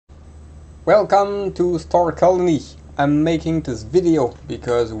Welcome to StarColony. I'm making this video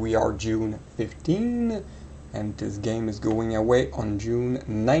because we are June 15 and this game is going away on June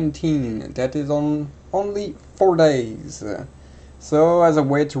 19. That is on only 4 days. So as a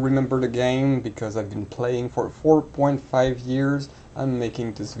way to remember the game, because I've been playing for 4.5 years, I'm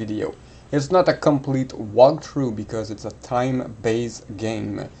making this video. It's not a complete walkthrough because it's a time-based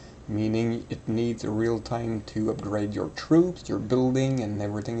game, meaning it needs real time to upgrade your troops, your building and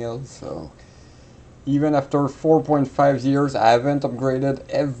everything else. So even after 4.5 years I haven't upgraded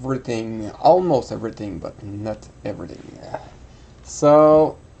everything, almost everything, but not everything.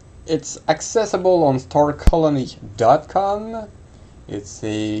 So it's accessible on StarColony.com. It's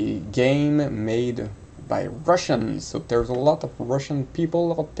a game made by Russians, so there's a lot of Russian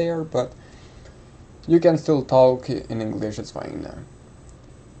people out there, but you can still talk in English, it's fine.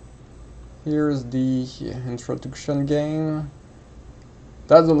 Here's the introduction game.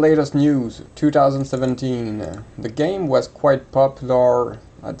 That's the latest news, 2017. The game was quite popular,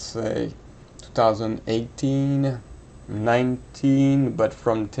 I'd say 2018, 19, but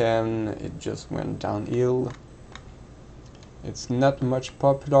from 10 it just went downhill. It's not much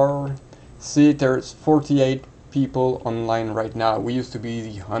popular. See, there's 48 people online right now. We used to be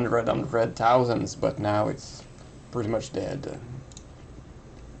the hundred thousands, but now it's pretty much dead.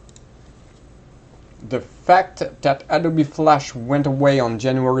 The fact that Adobe Flash went away on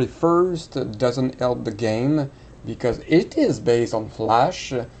January 1st doesn't help the game, because it is based on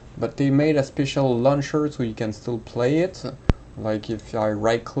Flash, but they made a special launcher so you can still play it. Like if I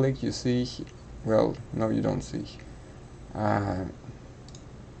right click, you see, well, no, you don't see.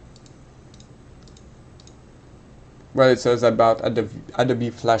 Well, it says about Adobe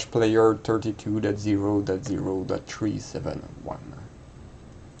Flash Player 32.0.0.371.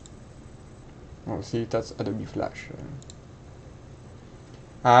 Oh, see, that's Adobe Flash.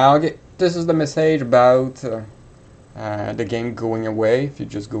 Okay, this is the message about the game going away. If you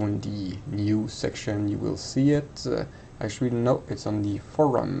just go in the news section, you will see it. Actually, no, it's on the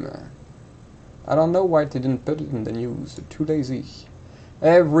forum. I don't know why they didn't put it in the news. They're too lazy.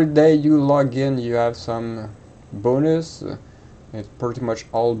 Every day you log in, you have some bonus. It's pretty much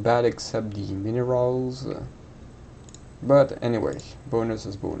all bad except the minerals. But anyway, bonus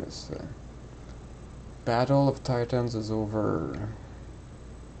is bonus. Battle of Titans is over.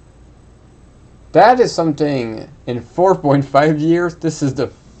 That is something. In 4.5 years, this is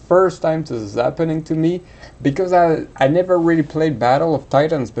the first time this is happening to me, because I never really played Battle of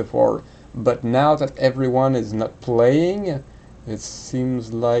Titans before, but now that everyone is not playing, it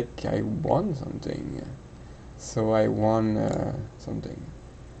seems like I won something. So I won something.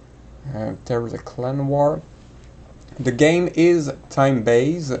 There was a clan war. The game is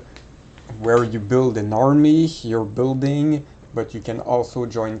time-based, where you build an army, you're building, but you can also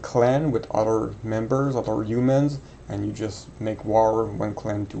join clan with other members, other humans, and you just make war one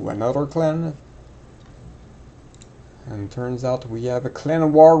clan to another clan. And turns out we have a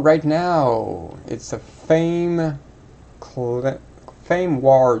clan war right now. It's a fame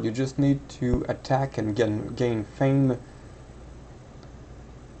war. You just need to attack and gain fame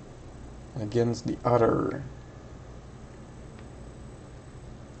against the other.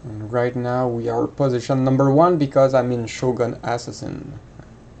 And right now we are position number 1 because I'm in Shogun Assassin.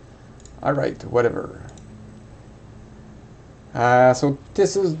 Alright, whatever. So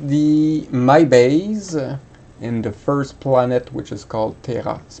this is my base in the first planet, which is called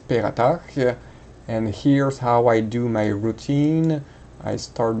Terra Speratach. And here's how I do my routine. I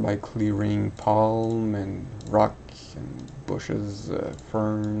start by clearing palm and rock and bushes,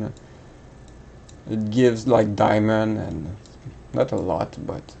 fern. It gives like diamond and not a lot,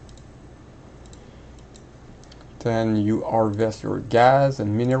 but then you harvest your gas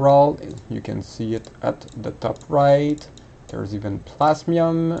and mineral. You can see it at the top right. There's even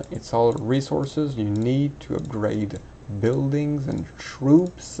plasmium. It's all resources you need to upgrade buildings and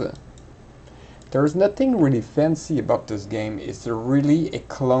troops. There's nothing really fancy about this game. It's really a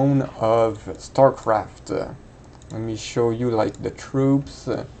clone of StarCraft. Let me show you like the troops.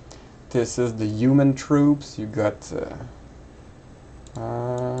 This is the human troops. You got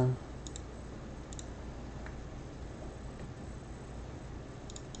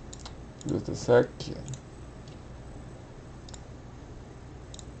just a sec.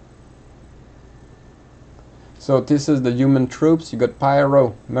 So this is the human troops. You got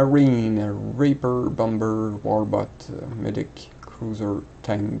Pyro, Marine, Reaper, Bomber, Warbot, Medic, Cruiser,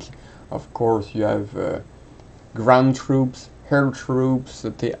 Tank. Of course you have ground troops, air troops.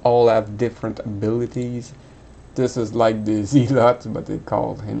 They all have different abilities. This is like the Zealot, but they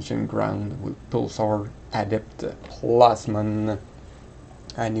call Ancient Ground with Pulsar, Adept, Plasman.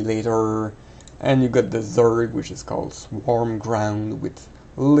 Annihilator, and you got the Zerg, which is called Swarm Ground with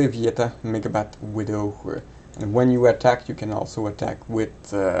Leviathan, Megabat, Widow, and when you attack you can also attack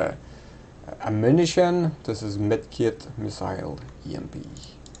with ammunition. This is medkit, missile, EMP.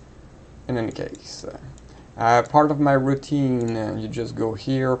 In any case, part of my routine, you just go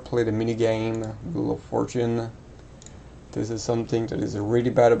here, play the minigame, Wheel of Fortune. This is something that is really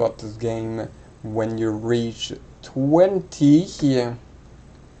bad about this game. When you reach 20,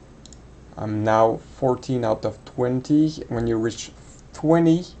 I'm now 14 out of 20. When you reach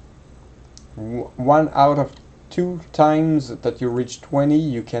 20, 1 out of 2 times that you reach 20,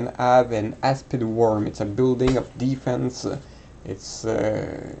 you can have an Aspid Worm. It's a building of defense. It's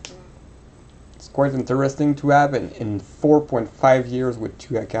quite interesting to have, and in 4.5 years with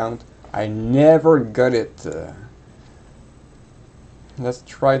 2 accounts, I never got it. Let's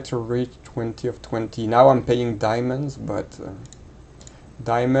try to reach 20 of 20. Now I'm paying diamonds, but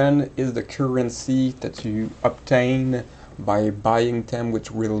diamond is the currency that you obtain by buying them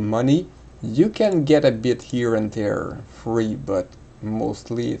with real money. You can get a bit here and there free, but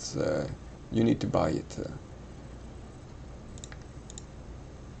mostly it's you need to buy it.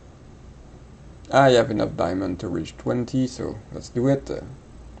 I have enough diamond to reach 20, so let's do it.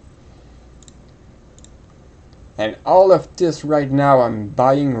 And all of this right now, I'm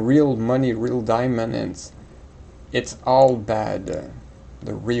buying real money, real diamond, and it's all bad.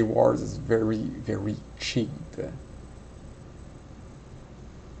 The rewards is very, very cheap.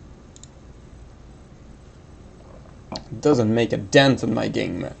 It doesn't make a dent in my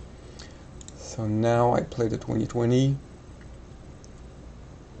game. So now I play the 2020.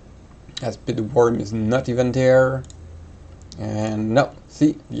 Aspid Worm is not even there. And no,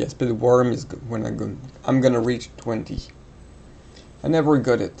 see, the Aspid Worm is when I'm gonna reach 20. I never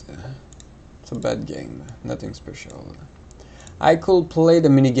got it. It's a bad game, nothing special. I could play the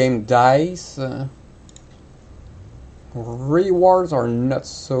minigame dice. Rewards are not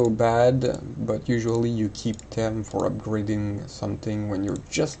so bad, but usually you keep them for upgrading something when you're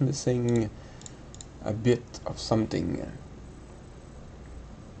just missing a bit of something.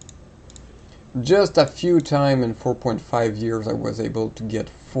 Just a few times in 4.5 years I was able to get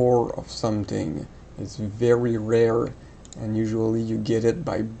 4 of something. It's very rare, and usually you get it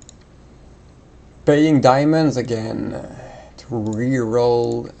by paying diamonds again to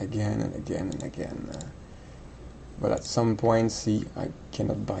re-roll again and again and again. But at some point, see, I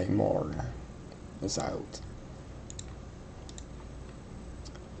cannot buy more. It's out.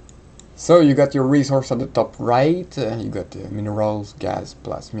 So you got your resource at the top right. You got the minerals, gas,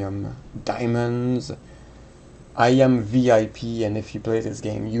 plasmium, diamonds. I am VIP, and if you play this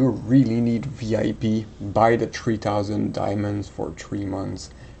game, you really need VIP. Buy the 3000 diamonds for 3 months.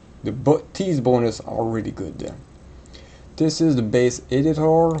 These bonus are really good. This is the base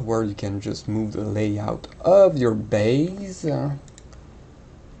editor, where you can just move the layout of your base. You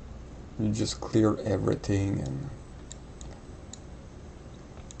just clear everything, and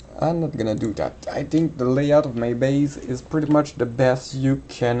I'm not gonna do that. I think the layout of my base is pretty much the best you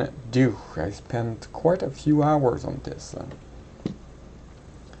can do. I spent quite a few hours on this.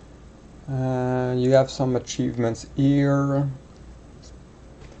 You have some achievements here.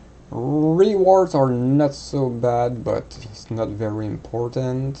 Rewards are not so bad, but it's not very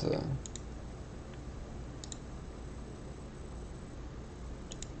important.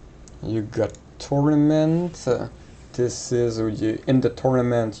 You got tournament. This is in the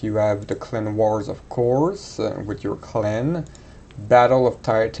tournament you have the clan wars, of course, with your clan. Battle of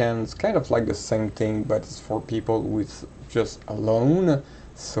Titans, kind of like the same thing, but it's for people with just alone.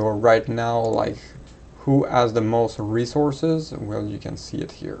 So right now, like, who has the most resources? Well, you can see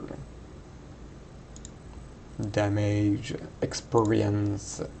it here. Damage,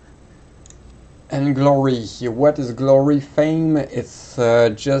 experience, and glory. What is glory? Fame. It's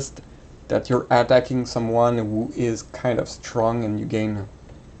just that you're attacking someone who is kind of strong and you gain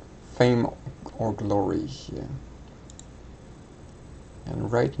fame or glory.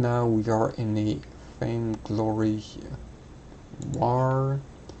 And right now we are in a fame glory war.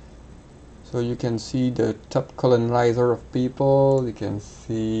 So you can see the top colonizer of people, you can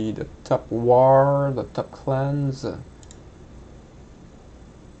see the top war, the top clans,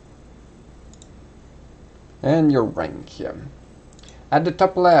 and your rank. At the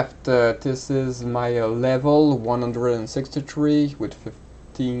top left, this is my level 163 with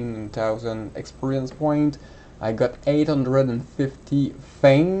 15,000 experience point. I got 850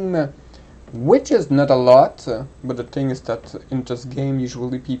 fame, which is not a lot, but the thing is that in this game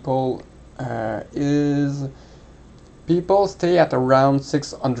usually people People stay at around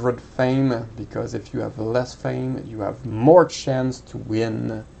 600 fame, because if you have less fame, you have more chance to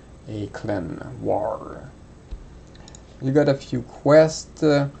win a clan war. You got a few quests.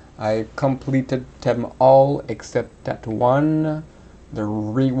 I completed them all except that one. The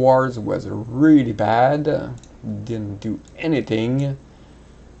rewards was really bad. Didn't do anything.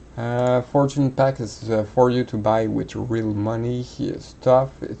 Fortune pack is for you to buy with real money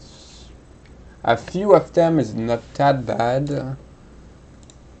stuff. It's a few of them is not that bad,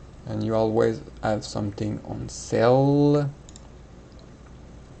 and you always have something on sale.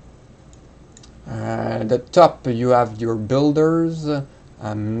 The top you have your builders.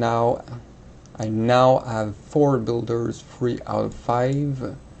 I now have 4 builders, 3 out of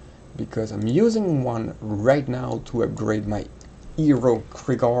 5, because I'm using one right now to upgrade my hero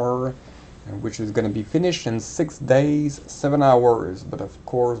Krigar, which is going to be finished in 6 days, 7 hours. But of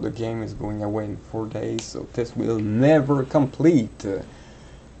course the game is going away in 4 days, so this will never complete.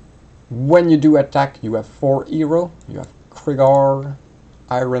 When you do attack, you have 4 hero. You have Krigar,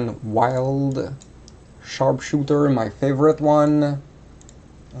 Iron Wild, Sharpshooter, my favorite one,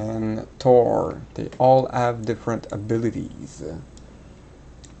 and Thor. They all have different abilities.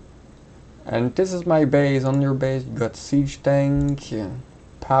 And this is my base. On your base you got Siege Tank,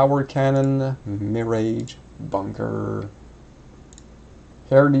 Power Cannon, Mirage, Bunker,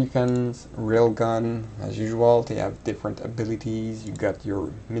 Air Defense, Railgun. As usual, they have different abilities. You got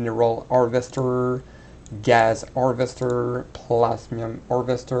your Mineral Harvester, Gas Harvester, Plasmium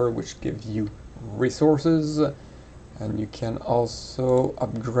Harvester, which gives you resources. And you can also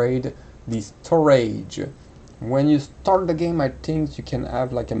upgrade the storage. When you start the game, I think you can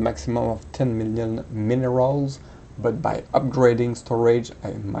have like a maximum of 10 million minerals, but by upgrading storage,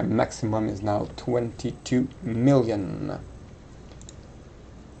 my maximum is now 22 million.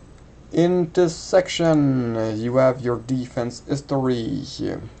 In this section, you have your defense history.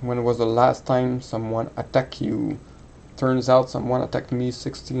 When was the last time someone attacked you? Turns out someone attacked me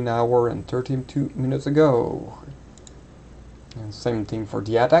 16 hours and 32 minutes ago. And same thing for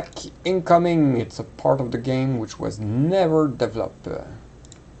the attack. Incoming, it's a part of the game which was never developed.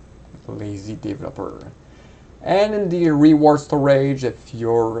 Lazy developer. And in the reward storage, if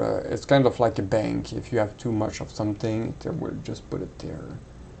you're, it's kind of like a bank. If you have too much of something, they will just put it there.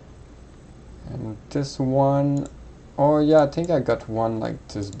 And this one, oh yeah, I think I got one like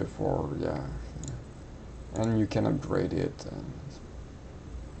this before, yeah. And you can upgrade it.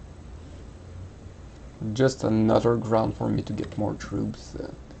 Just another ground for me to get more troops.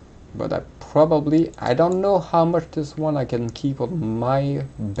 But I don't know how much this one I can keep on my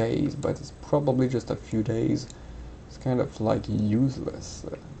base, but it's probably just a few days. It's kind of like useless.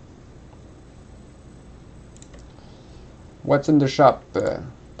 What's in the shop?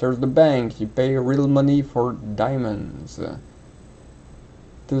 There's the bank. You pay real money for diamonds.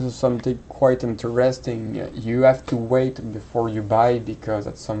 This is something quite interesting. You have to wait before you buy, because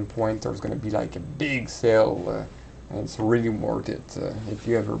at some point there's gonna be like a big sale, and it's really worth it if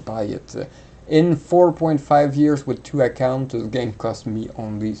you ever buy it. In 4.5 years with 2 accounts, this game cost me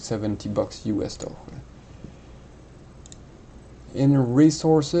only 70 bucks US though. In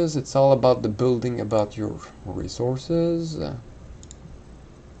resources, it's all about the building about your resources.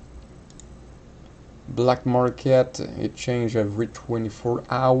 Black market, it changes every 24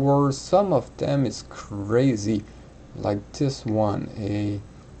 hours. Some of them is crazy, like this one, a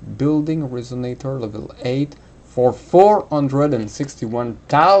building resonator level 8 for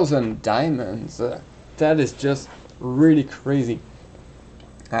 461,000 diamonds. That is just really crazy.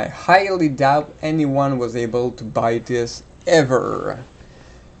 I highly doubt anyone was able to buy this ever.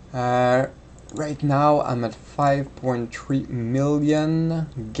 Right now I'm at 5.3 million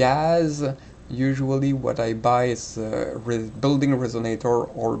gas. Usually what I buy is building resonator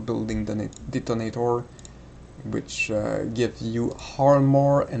or building detonator, which gives you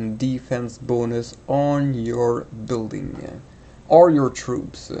armor and defense bonus on your building or your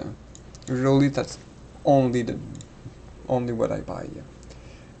troops. Usually that's only what I buy.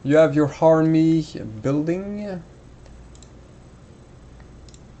 You have your army building,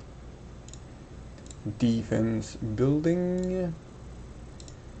 defense building.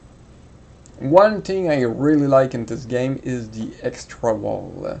 One thing I really like in this game is the extra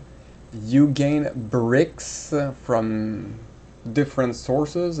wall. You gain bricks from different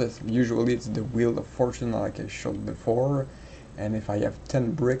sources. Usually it's the Wheel of Fortune like I showed before. And if I have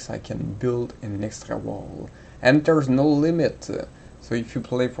 10 bricks, I can build an extra wall. And there's no limit. So if you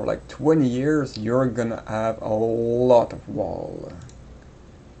play for like 20 years, you're gonna have a lot of wall.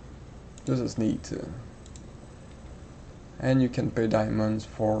 This is neat. And you can pay diamonds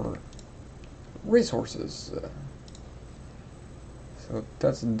for resources. So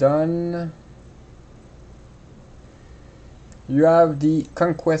that's done. You have the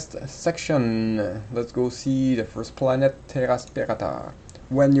conquest section. Let's go see the first planet, Terra Sperata.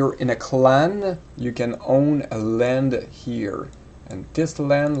 When you're in a clan, you can own a land here. And this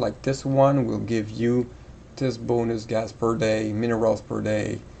land, like this one, will give you this bonus gas per day, minerals per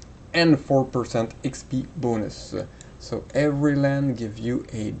day, and 4% XP bonus. So every land gives you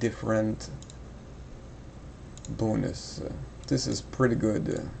a different bonus. This is pretty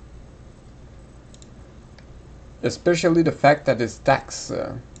good. Especially the fact that it's tax.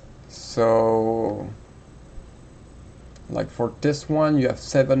 So, like for this one, you have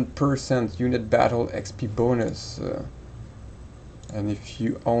 7% unit battle XP bonus. And if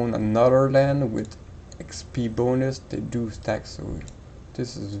you own another land with XP bonus, they do stack. So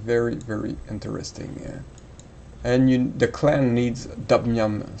this is very, very interesting. And the clan needs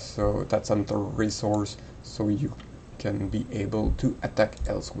Dubnium, so that's another resource, so you can be able to attack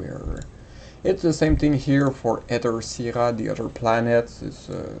elsewhere. It's the same thing here for Ether Sierra, the other planets. It's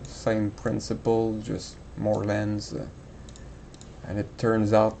the same principle, just more lands. And it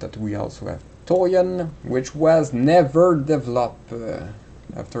turns out that we also have Toyan, which was never developed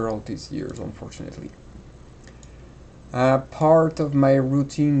after all these years, unfortunately. Part of my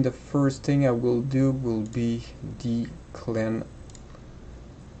routine, the first thing I will do will be the clan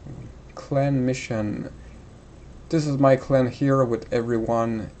mission. This is my clan here with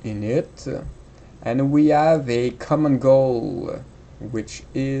everyone in it, and we have a common goal, which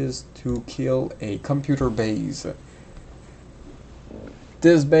is to kill a computer base.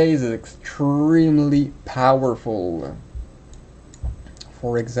 This base is extremely powerful.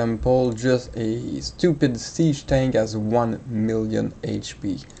 For example, just a stupid siege tank has 1 million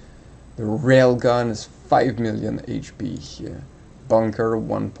HP. The railgun is 5 million HP. Bunker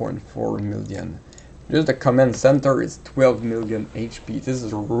 1.4 million. Just the command center is 12 million HP. This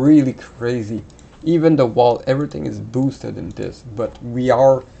is really crazy. Even the wall, everything is boosted in this. But we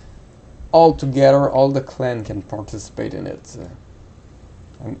are all together, all the clan can participate in it.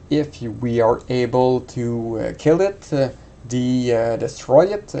 And if we are able to kill it, destroy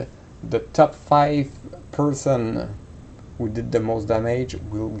it, the top 5 person who did the most damage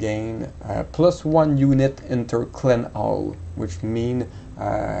will gain +1 unit inter clan hall, which mean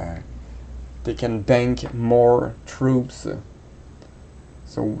they can bank more troops,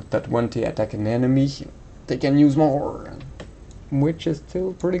 so that when they attack an enemy, they can use more, which is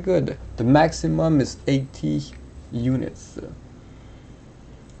still pretty good. The maximum is 80 units.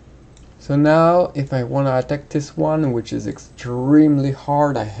 So now, if I want to attack this one, which is extremely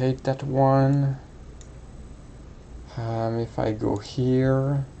hard, I hate that one. If I go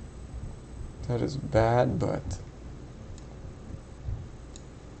here, that is bad, but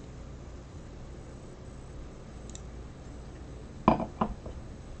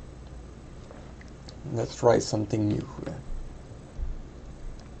let's try something new.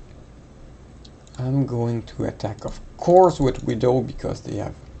 I'm going to attack, of course, with Widow because they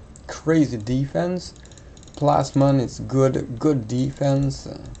have crazy defense. Plasmon is good defense,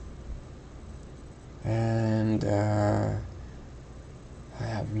 and I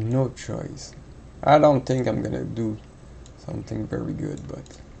have no choice. I don't think I'm gonna do something very good,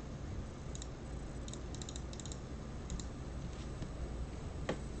 but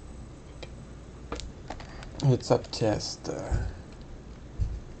it's a test.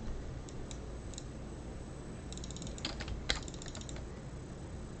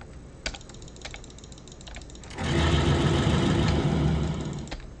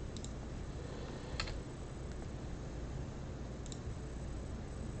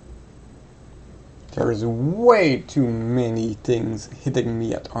 There's way too many things hitting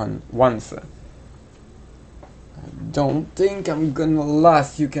me at once. I don't think I'm gonna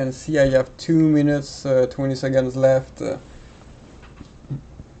last. You can see I have 2 minutes, 20 seconds left. I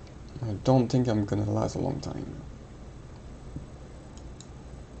don't think I'm gonna last a long time.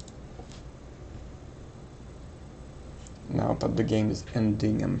 Now that the game is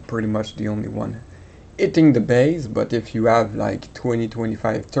ending, I'm pretty much the only one hitting the base, but if you have like 20,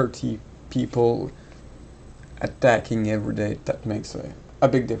 25, 30 people attacking every day, that makes a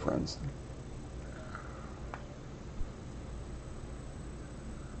big difference.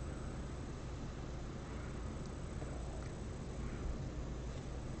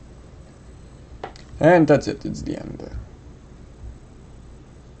 And that's it, it's the end.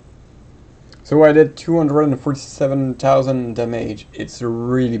 So I did 247,000 damage. It's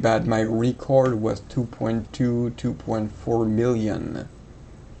really bad. My record was 2.2, 2.4 million.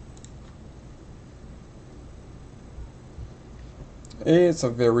 It's a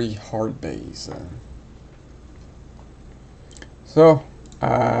very hard base. So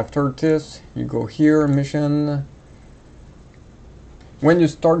after this you go here, mission. When you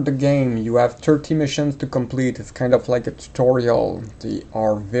start the game you have 30 missions to complete. It's kind of like a tutorial. They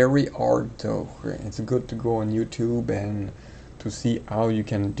are very hard though. It's good to go on YouTube and to see how you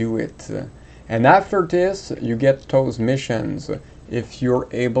can do it. And after this you get those missions. If you're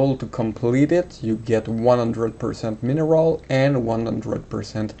able to complete it you get 100% mineral and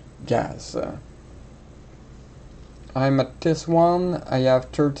 100% gas. I'm at this one, I have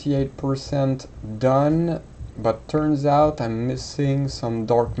 38% done, but turns out I'm missing some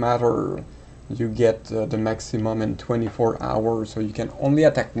dark matter. You get the maximum in 24 hours, so you can only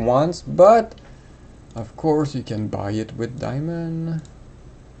attack once, but of course you can buy it with diamond.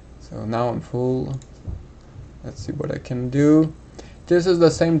 So now I'm full. Let's see what I can do. This is the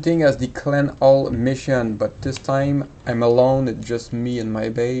same thing as the clan hall mission, but this time I'm alone, it's just me and my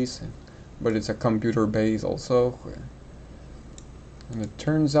base. But it's a computer base also. And it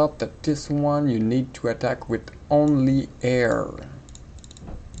turns out that this one you need to attack with only air.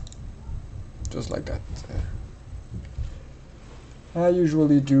 Just like that. I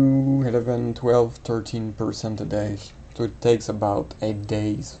usually do 11, 12, 13% a day. So it takes about 8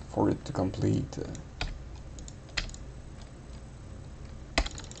 days for it to complete.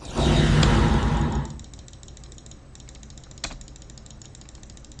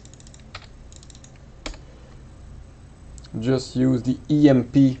 Just use the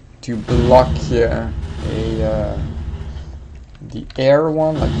EMP to block the air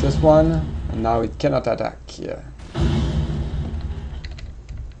one, like this one, and now it cannot attack.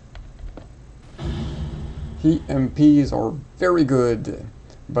 EMPs are very good,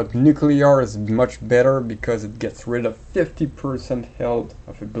 but nuclear is much better because it gets rid of 50% health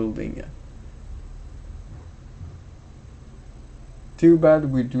of a building. Too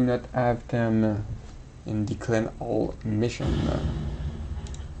bad we do not have them in the clan hall mission.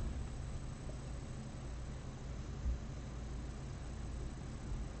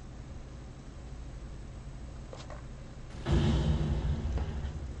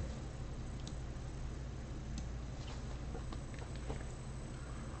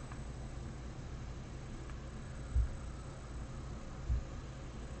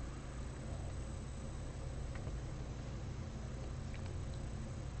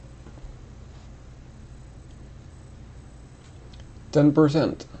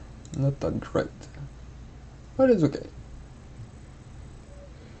 %, not that great, but it's okay.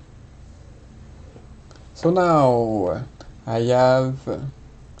 So now I have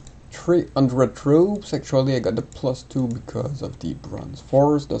 300 troops. Actually I got the +2 because of the bronze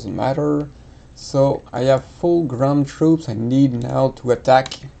force, doesn't matter. So I have full ground troops. I need now to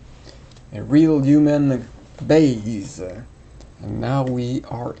attack a real human base. And now we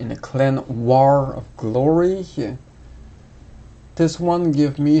are in a clan war of glory. This one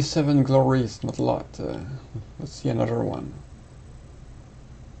give me 7 glories, not a lot. Let's see another one.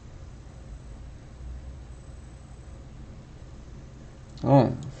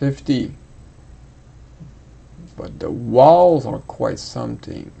 Oh, 50. But the walls are quite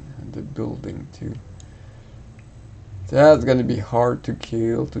something, and the building too. That's gonna be hard to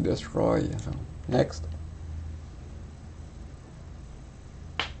kill, to destroy. So, next.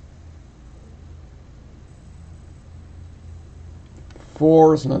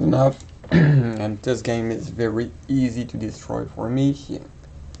 Four is not enough, and this game is very easy to destroy for me.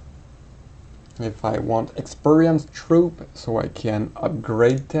 If I want experienced troop so I can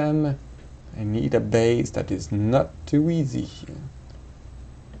upgrade them, I need a base that is not too easy.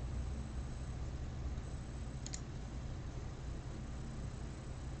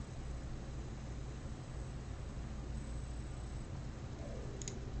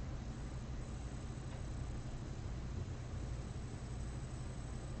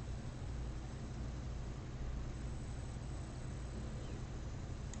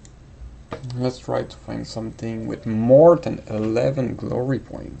 Let's try to find something with more than 11 glory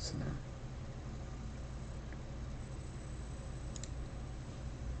points.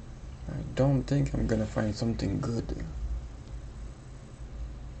 I don't think I'm gonna find something good.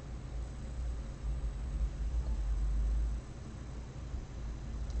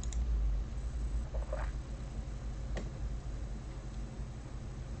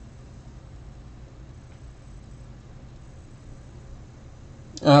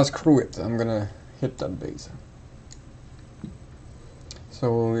 Screw it, I'm gonna hit that base.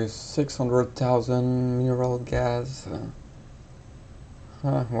 So it's 600,000 mineral gas.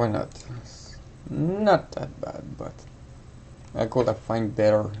 Why not? It's not that bad, but I could have find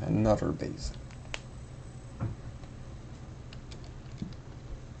better another base.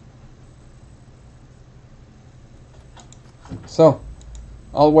 So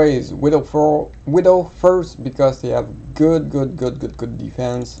always Widow first because they have good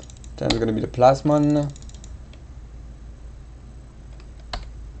defense. Then it's gonna be the Plasmon.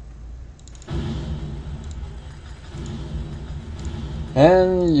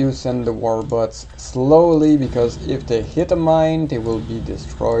 And you send the warbots slowly because if they hit a mine, they will be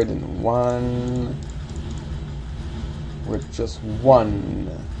destroyed in one with just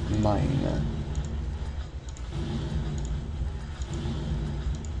one mine.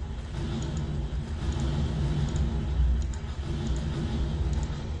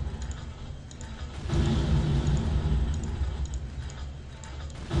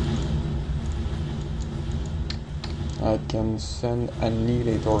 I can send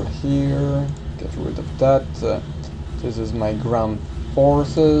Annihilator here, get rid of that. This is my ground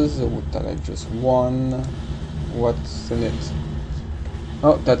forces that I just won. What's in it?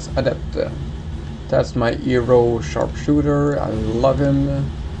 Oh, that's Adept. That's my hero sharpshooter, I love him.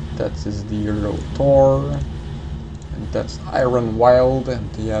 That's his hero Thor. And that's Iron Wild,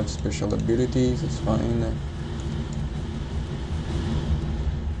 and they have special abilities, it's fine.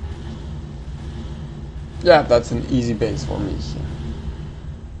 Yeah, that's an easy base for me.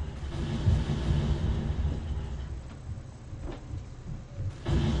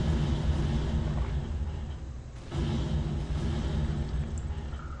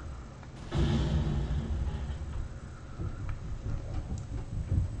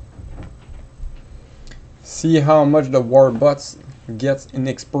 See how much the warbots gets in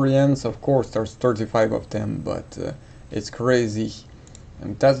experience. Of course, there's 35 of them, but it's crazy.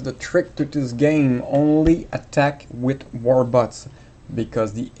 And that's the trick to this game, only attack with warbots,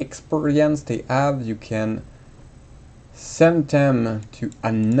 because the experience they have, you can send them to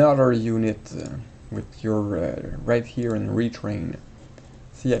another unit with your right here and retrain.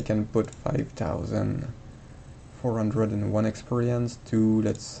 See, I can put 5,401 experience to,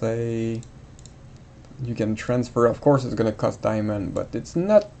 let's say, you can transfer. Of course it's gonna cost diamond, but it's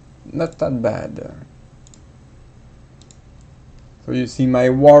not that bad. So you see my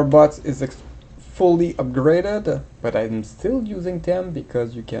warbots is fully upgraded, but I'm still using them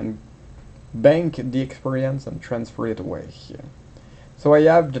because you can bank the experience and transfer it away here. So I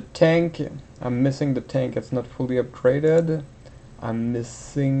have the tank. I'm missing the tank, it's not fully upgraded. I'm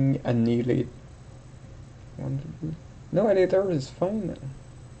missing Annihilator. No, Annihilator is fine.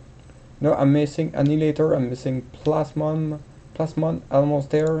 No, I'm missing Annihilator, I'm missing Plasmon, almost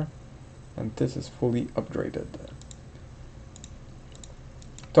there. And this is fully upgraded.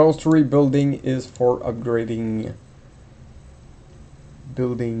 Those 3 building is for upgrading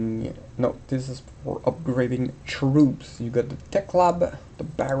no, this is for upgrading troops. You got the tech lab, the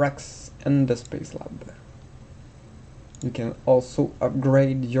barracks, and the space lab. You can also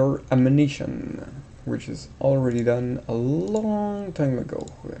upgrade your ammunition, which is already done a long time ago.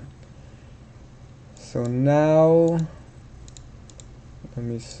 So now, let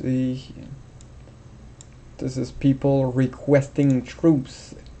me see. This is people requesting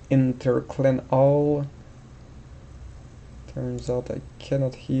troops inter-clan hall. Turns out I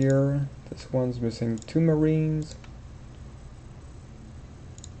cannot hear. This one's missing 2 marines.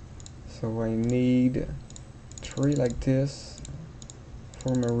 So I need 3 like this,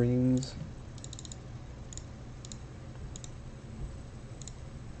 4 marines.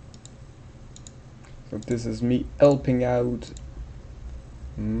 So this is me helping out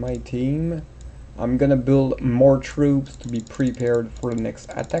my team. I'm gonna build more troops to be prepared for the next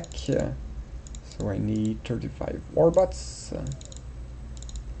attack. So I need 35 warbots.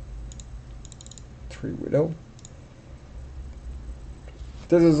 3 Widow.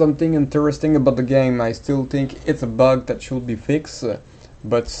 This is something interesting about the game. I still think it's a bug that should be fixed.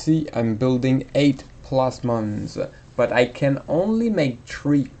 But see, I'm building 8 Plasmons. But I can only make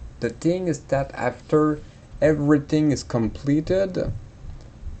 3. The thing is that after everything is completed,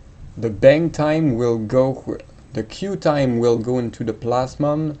 the bang time will go, the queue time will go into the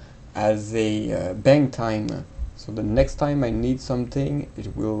Plasmon as a bang time. So the next time I need something,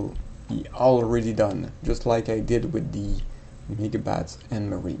 it will be already done, just like I did with the Megabats and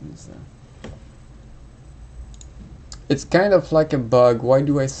Marines. It's kind of like a bug. Why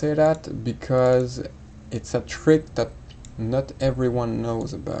do I say that? Because it's a trick that not everyone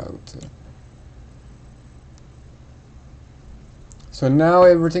knows about. So now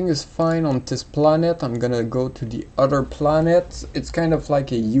everything is fine on this planet. I'm gonna go to the other planet. It's kind of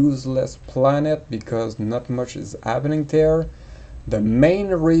like a useless planet because not much is happening there. The main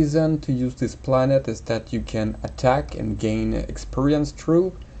reason to use this planet is that you can attack and gain experience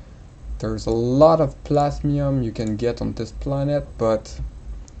through. There's a lot of plasmium you can get on this planet, but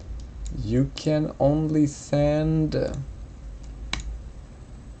you can only send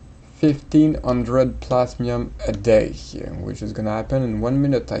 1500 plasmium a day, which is gonna happen in 1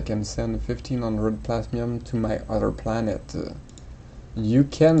 minute. I can send 1500 plasmium to my other planet. You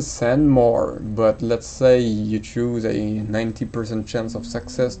can send more, but let's say you choose a 90% chance of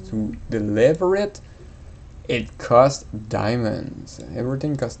success to deliver it. It costs diamonds.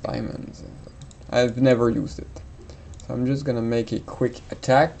 Everything costs diamonds. I've never used it. So I'm just gonna make a quick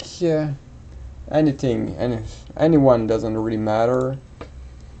attack. Anyone doesn't really matter.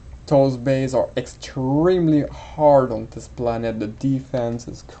 Those bases are extremely hard on this planet. The defense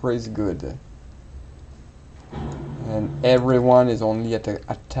is crazy good. And everyone is only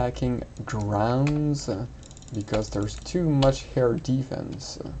attacking grounds because there's too much air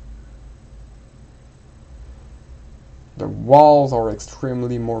defense. The walls are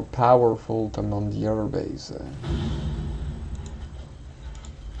extremely more powerful than on the other base.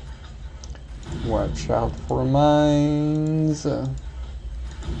 Watch out for mines.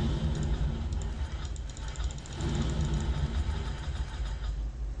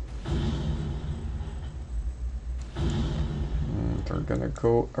 They're gonna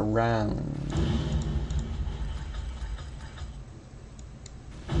go around.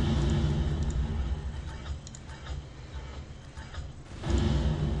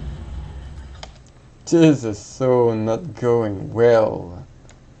 This is so not going well.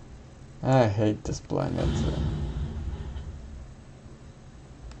 I hate this planet.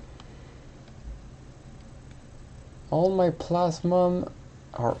 All my plasmum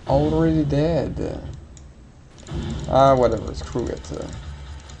are already dead. Whatever, screw it.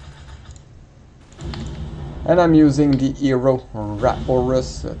 And I'm using the hero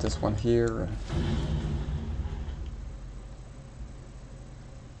Raporus, this one here.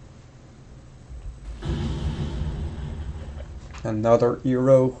 Another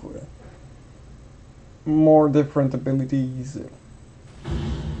hero. More different abilities.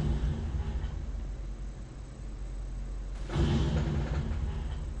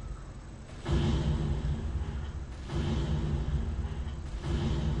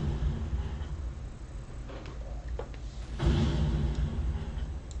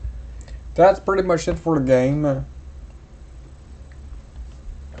 That's pretty much it for the game. Of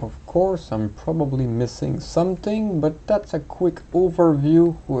course, I'm probably missing something, but that's a quick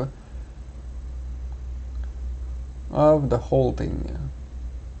overview of the whole thing.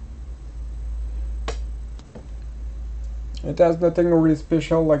 It has nothing really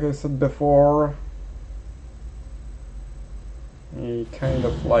special, like I said before. A kind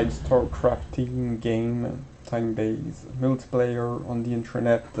of like StarCrafting game, time-based, multiplayer on the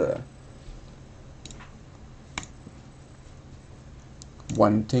internet.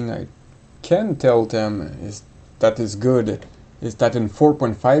 One thing I can tell them is that is good, is that in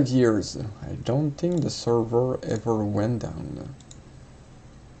 4.5 years, I don't think the server ever went down.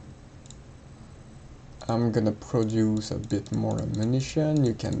 I'm gonna produce a bit more ammunition,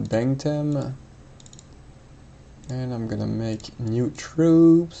 you can bank them. And I'm gonna make new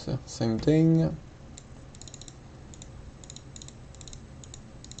troops, same thing.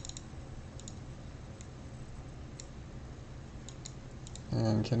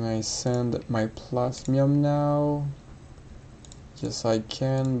 And can I send my plasmium now? Yes, I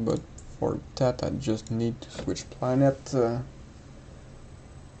can, but for that I just need to switch planet.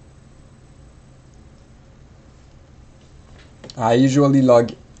 I usually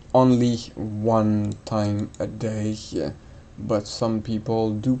log only one time a day, but some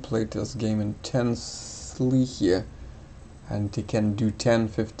people do play this game intensely, and they can do 10,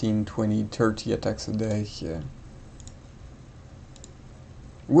 15, 20, 30 attacks a day.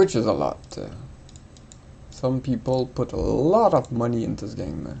 Which is a lot. Some people put a lot of money in this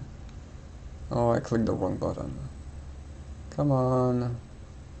game. Oh, I clicked the wrong button. Come on.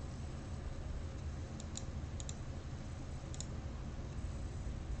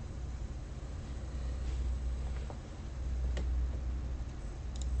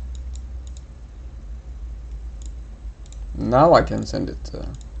 Now I can send it.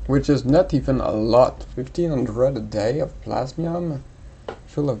 Which is not even a lot. 1500 a day of plasmium.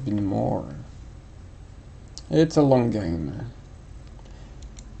 Should have been more. It's a long game.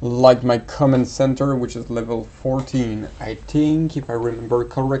 Like my command center, which is level 14. I think, if I remember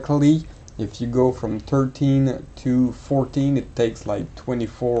correctly, if you go from 13 to 14, it takes like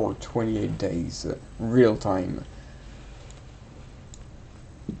 24 or 28 days, real time.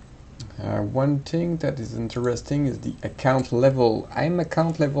 One thing that is interesting is the account level. I'm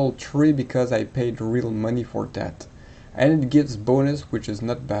account level 3 because I paid real money for that. And it gives bonus, which is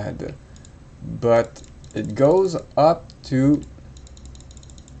not bad, but it goes up to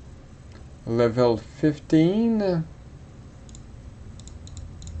level 15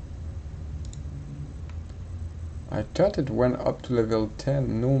 I thought it went up to level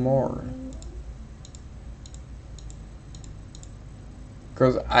 10, no more.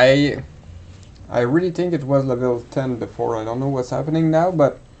 Because I really think it was level 10 before. I don't know what's happening now,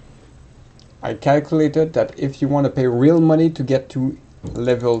 but I calculated that if you want to pay real money to get to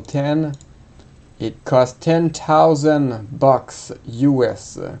level 10, it costs 10,000 bucks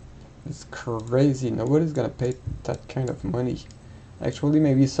US. It's crazy. Nobody's gonna pay that kind of money. Actually,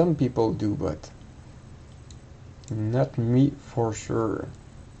 maybe some people do, but not me for sure.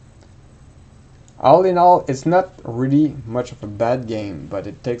 All in all, it's not really much of a bad game, but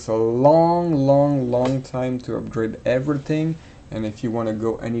it takes a long time to upgrade everything, and if you want to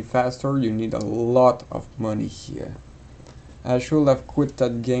go any faster, you need a lot of money here. I should have quit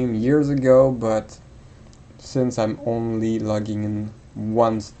that game years ago, but since I'm only logging in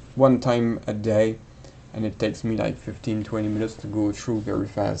one time a day, and it takes me like 15-20 minutes to go through very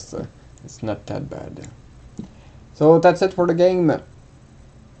fast, it's not that bad. So that's it for the game.